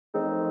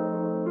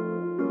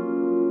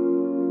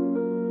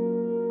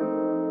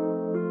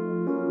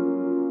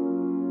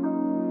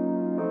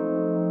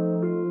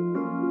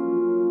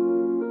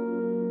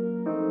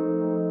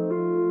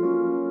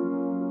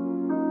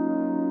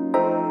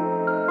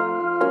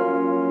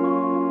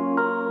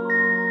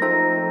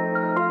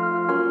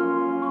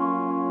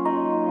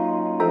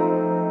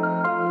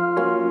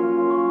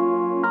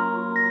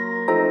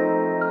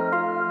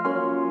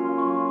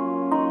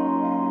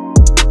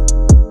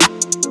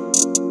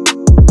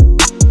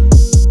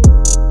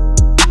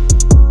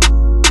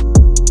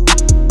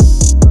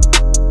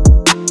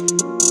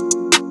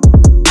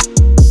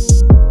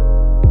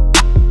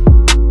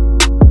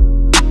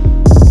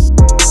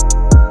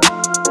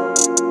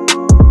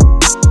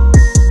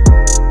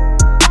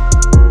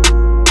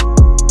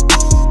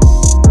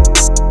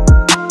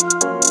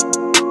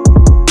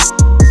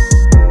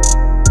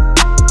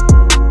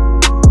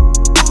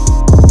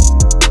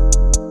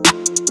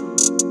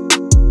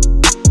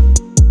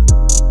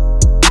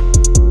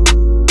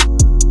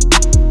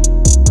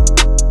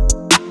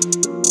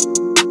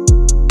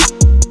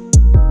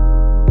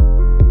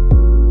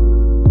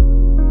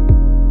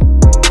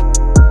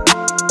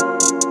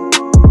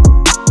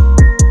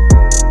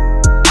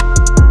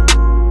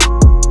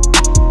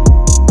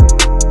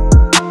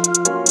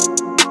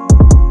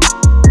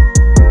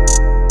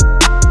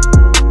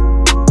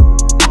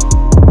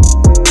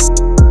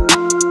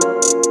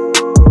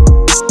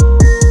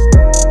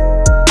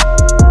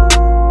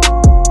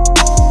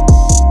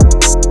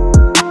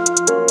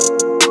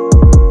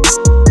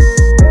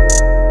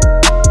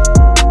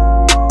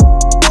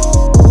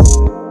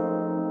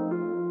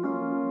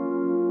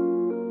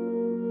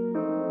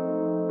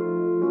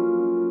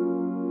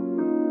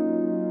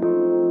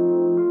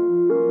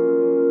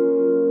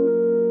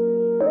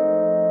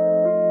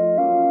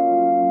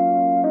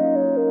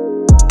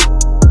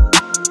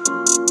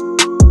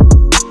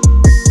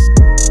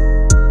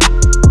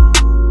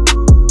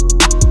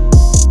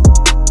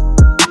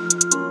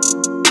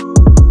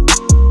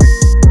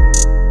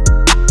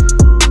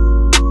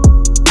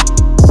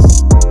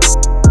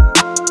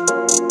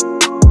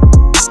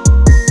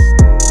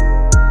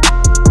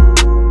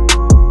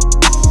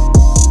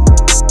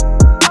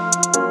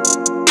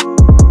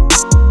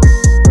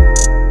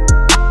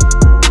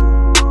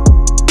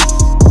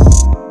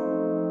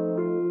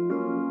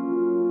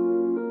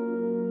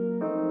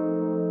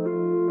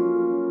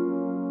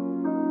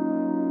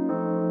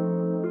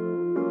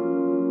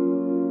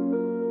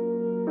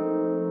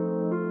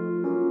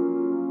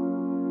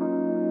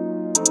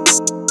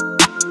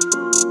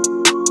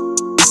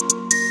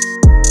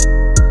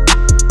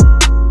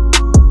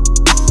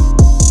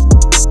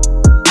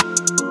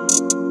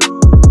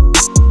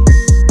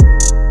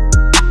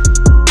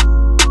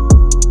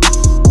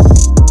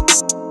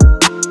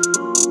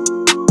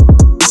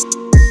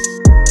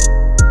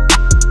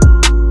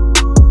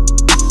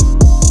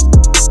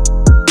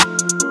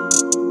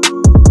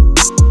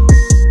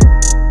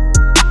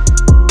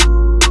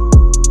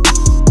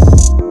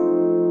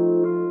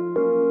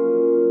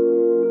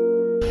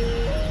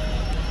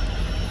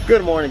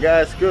Good morning,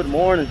 guys. Good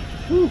morning.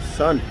 Woo,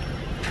 sun.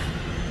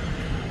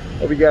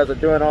 Hope you guys are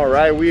doing all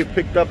right. We've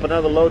picked up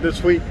another load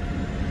this week.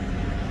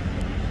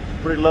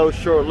 Pretty low,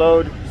 short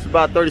load. It's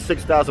about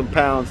 36,000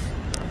 pounds.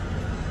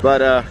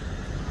 But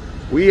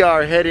we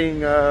are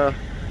heading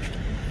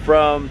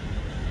from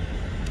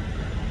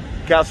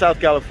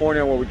South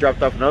California, where we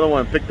dropped off another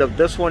one. Picked up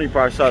this one. You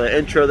probably saw the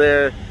intro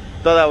there.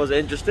 Thought that was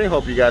interesting.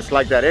 Hope you guys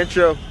like that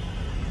intro.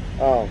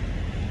 Let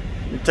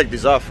me take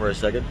these off for a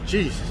second.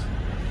 Jesus.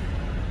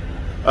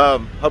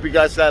 Hope you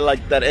guys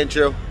like that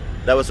intro.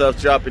 That was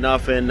us dropping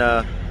off in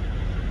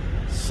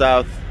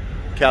South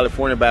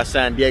California by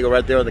San Diego,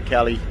 right there on the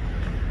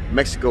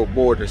Cali-Mexico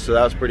border. So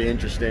that was pretty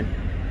interesting.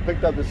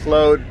 Picked up this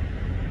load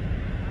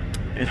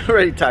in a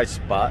really tight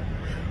spot.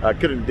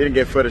 Didn't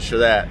get footage of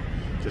that.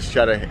 Just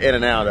try to in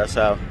and out. That's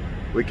how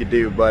we could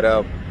do.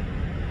 But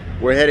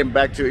we're heading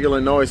back to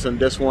Illinois on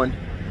this one.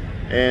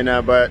 And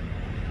but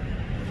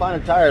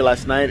found a tire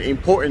last night.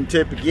 Important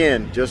tip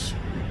again. Just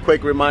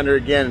quick reminder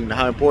again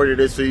how important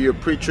it is to your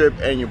pre-trip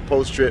and your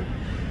post-trip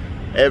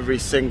every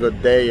single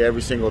day,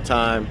 every single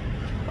time.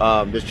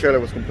 This trailer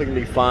was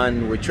completely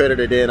fine. We traded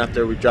it in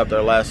after we dropped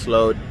our last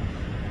load.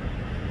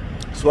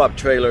 Swapped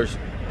trailers,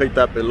 picked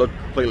up, it looked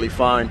completely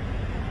fine.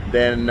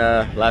 Then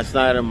last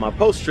night on my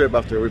post-trip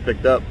after we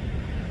picked up,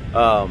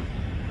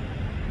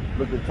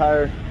 looked at the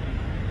tire,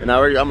 and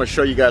I'm gonna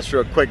show you guys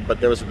real quick, but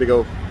there was a big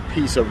old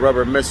piece of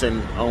rubber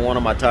missing on one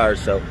of my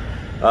tires. So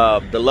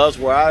the Loves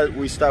where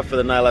we stopped for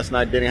the night last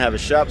night didn't have a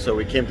shop, so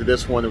we came to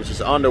this one, which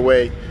is on the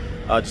way,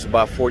 just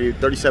about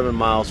 37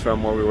 miles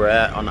from where we were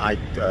at on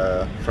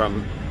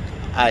from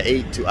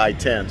I-8 to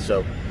I-10,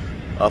 so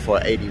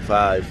for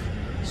 85.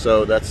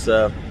 So that's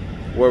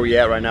where we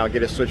at right now. I'll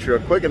get it switched real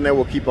quick, and then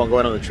we'll keep on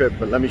going on the trip.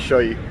 But let me show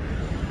you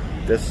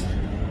this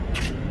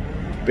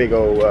big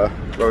old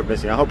rubber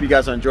missing. I hope you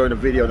guys are enjoying the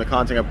video and the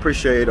content. I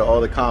appreciate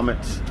all the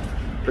comments.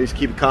 Please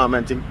keep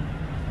commenting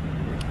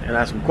and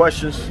ask some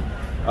questions.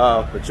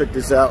 But check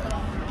this out.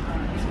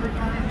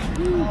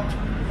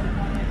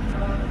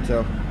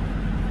 So,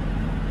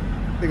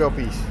 big old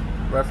piece,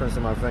 reference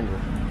to my finger,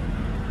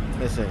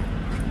 missing.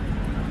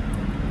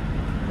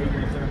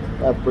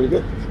 That's pretty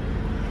good.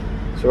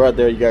 So right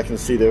there, you guys can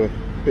see the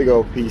big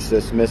old piece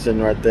that's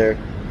missing right there.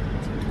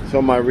 It's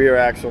on my rear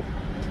axle,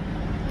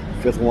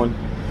 fifth one.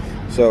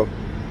 So,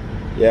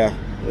 yeah,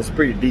 it's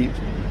pretty deep.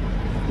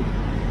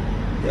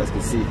 You guys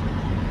can see.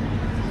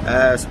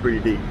 That's pretty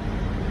deep.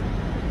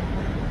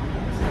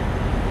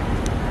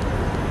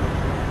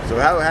 So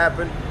how it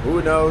happened,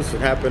 who knows?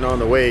 It happened on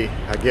the way,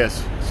 I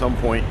guess, at some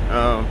point.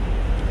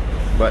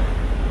 But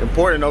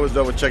important, always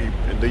double check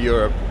do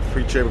your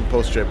pre-trip and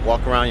post-trip.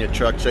 Walk around your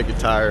truck, check your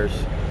tires.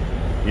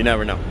 You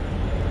never know.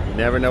 You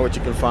never know what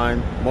you can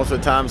find. Most of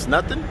the time it's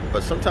nothing,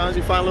 but sometimes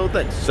you find little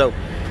things. So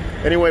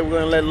anyway, we're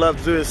gonna let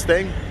Love do his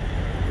thing,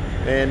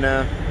 and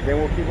then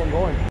we'll keep on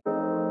going.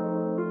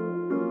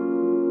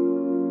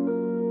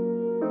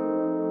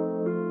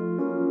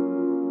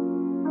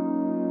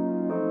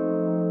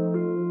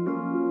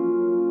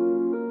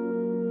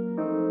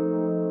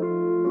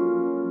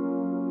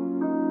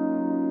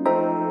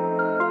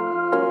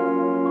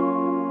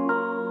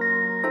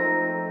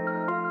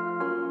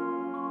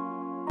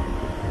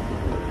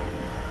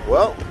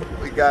 Well,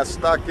 we got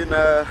stuck in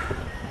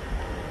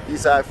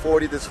East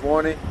I-40 this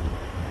morning,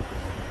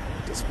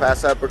 just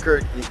past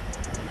Albuquerque.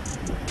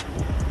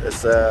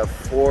 It's a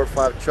 4 or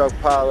 5 truck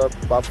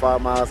pileup about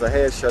 5 miles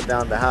ahead, shut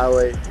down the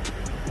highway.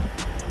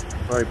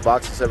 Only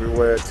boxes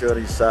everywhere to the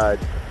east side.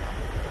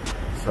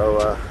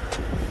 So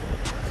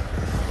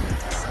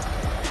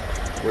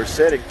we're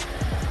sitting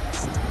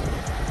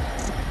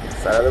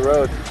side of the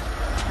road.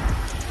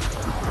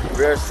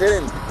 We are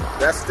sitting.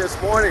 That's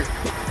this morning.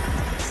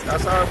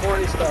 That's how our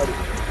morning started.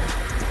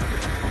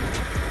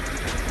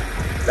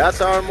 That's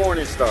how our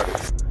morning started.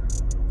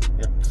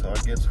 Yep, so I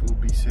guess we'll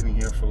be sitting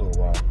here for a little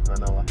while. I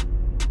know.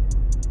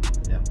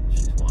 Yep,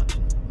 she's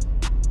watching.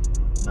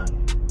 No.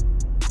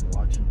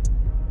 Watching?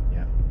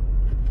 Yeah.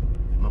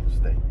 No,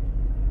 stay.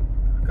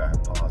 I got her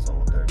paws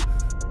all dirty.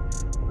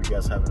 Hope you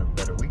guys having a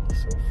better week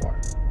so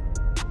far.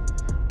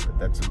 But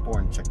that's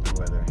important. Check the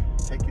weather.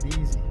 Take it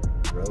easy.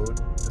 The road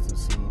doesn't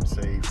seem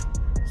safe.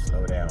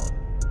 Slow down.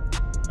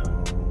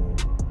 No.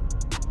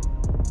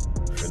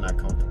 If you're not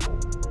comfortable,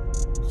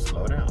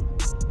 slow down.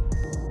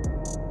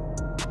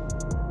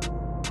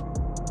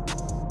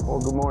 Well,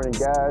 good morning,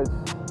 guys.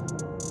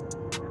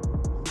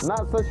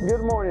 Not such a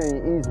good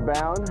morning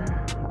eastbound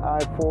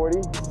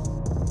I-40.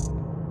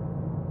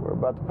 We're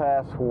about to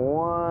pass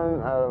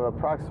one out of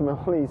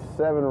approximately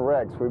 7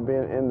 wrecks. We've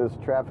been in this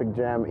traffic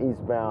jam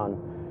eastbound,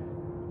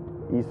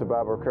 east of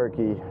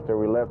Albuquerque that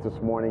we left this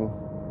morning.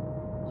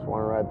 There's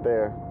one right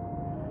there.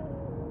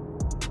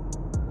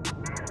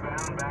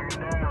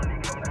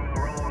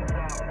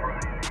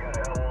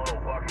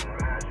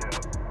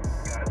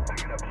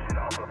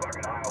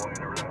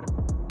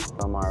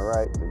 On my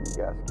right, so you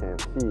guys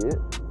can't see it.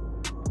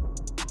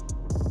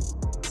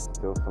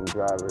 Still some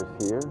drivers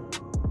here.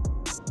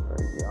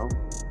 There you go.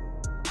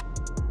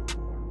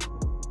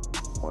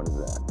 What is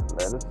that?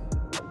 Lettuce?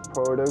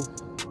 Produce?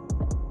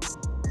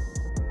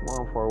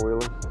 on,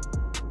 four-wheelers.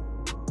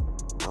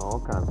 All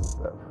kinds of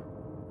stuff.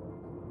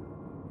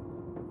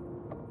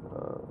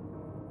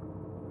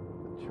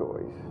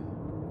 Choice.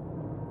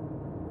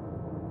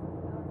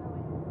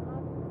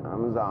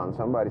 Amazon.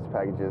 Somebody's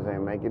packages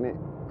ain't making it.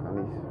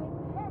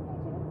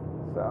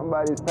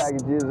 Somebody's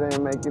packages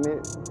ain't making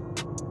it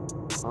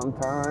on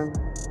time.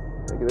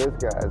 Look at this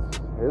guy's.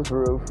 His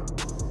roof.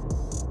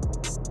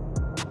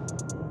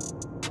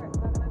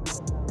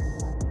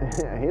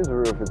 His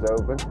roof is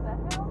open.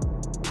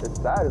 His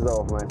side is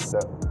all messed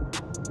up.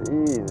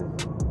 Jesus.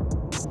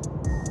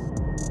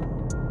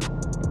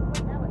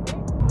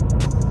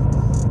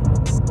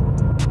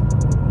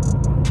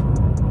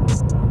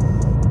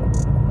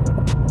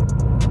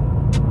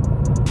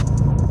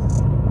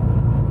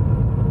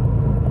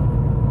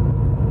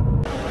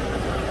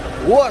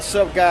 What's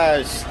up,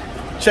 guys?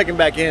 Checking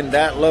back in.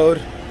 That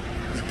load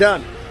is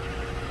done.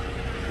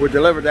 We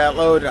delivered that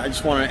load. I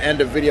just want to end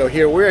the video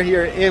here. We're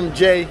here at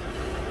MJ.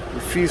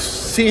 If you've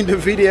seen the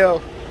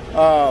video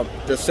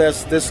that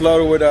says this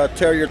load would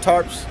tear your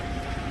tarps,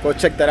 go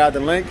check that out, the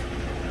link.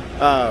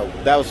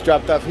 That was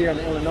dropped off here in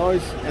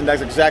Illinois, and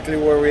that's exactly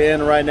where we're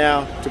in right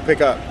now to pick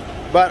up.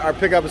 But our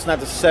pickup is not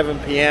till 7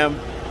 p.m.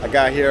 I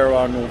got here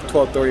around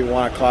 12:30,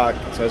 1 o'clock,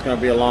 so it's going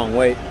to be a long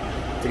wait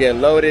to get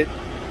loaded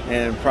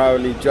and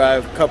probably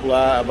drive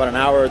about an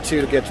hour or two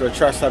to get to a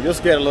truck stop.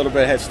 Just get a little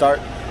bit head start.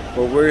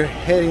 But we're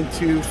heading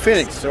to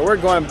Phoenix, so we're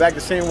going back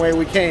the same way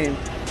we came,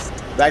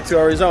 back to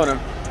Arizona,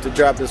 to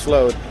drop this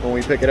load when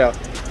we pick it up.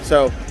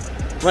 So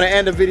I'm going to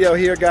end the video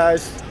here,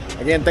 guys.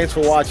 Again, thanks for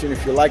watching.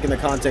 If you're liking the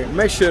content,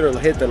 make sure to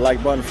hit the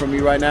like button for me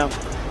right now,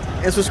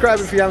 and subscribe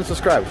if you haven't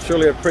subscribed.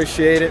 Surely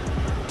appreciate it.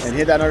 And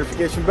hit that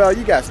notification bell.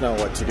 You guys know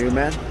what to do,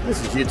 man.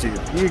 This is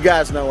YouTube. You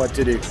guys know what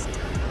to do.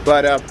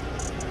 But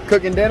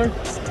cooking dinner,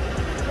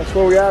 that's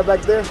where we are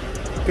back there.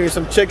 Cooking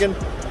some chicken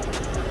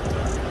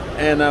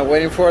and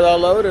waiting for our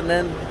load, and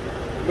then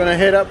we're gonna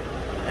head up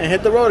and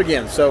hit the road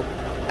again. So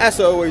as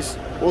always,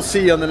 we'll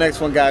see you on the next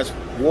one, guys.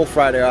 Wolf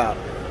Rider out.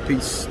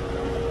 Peace.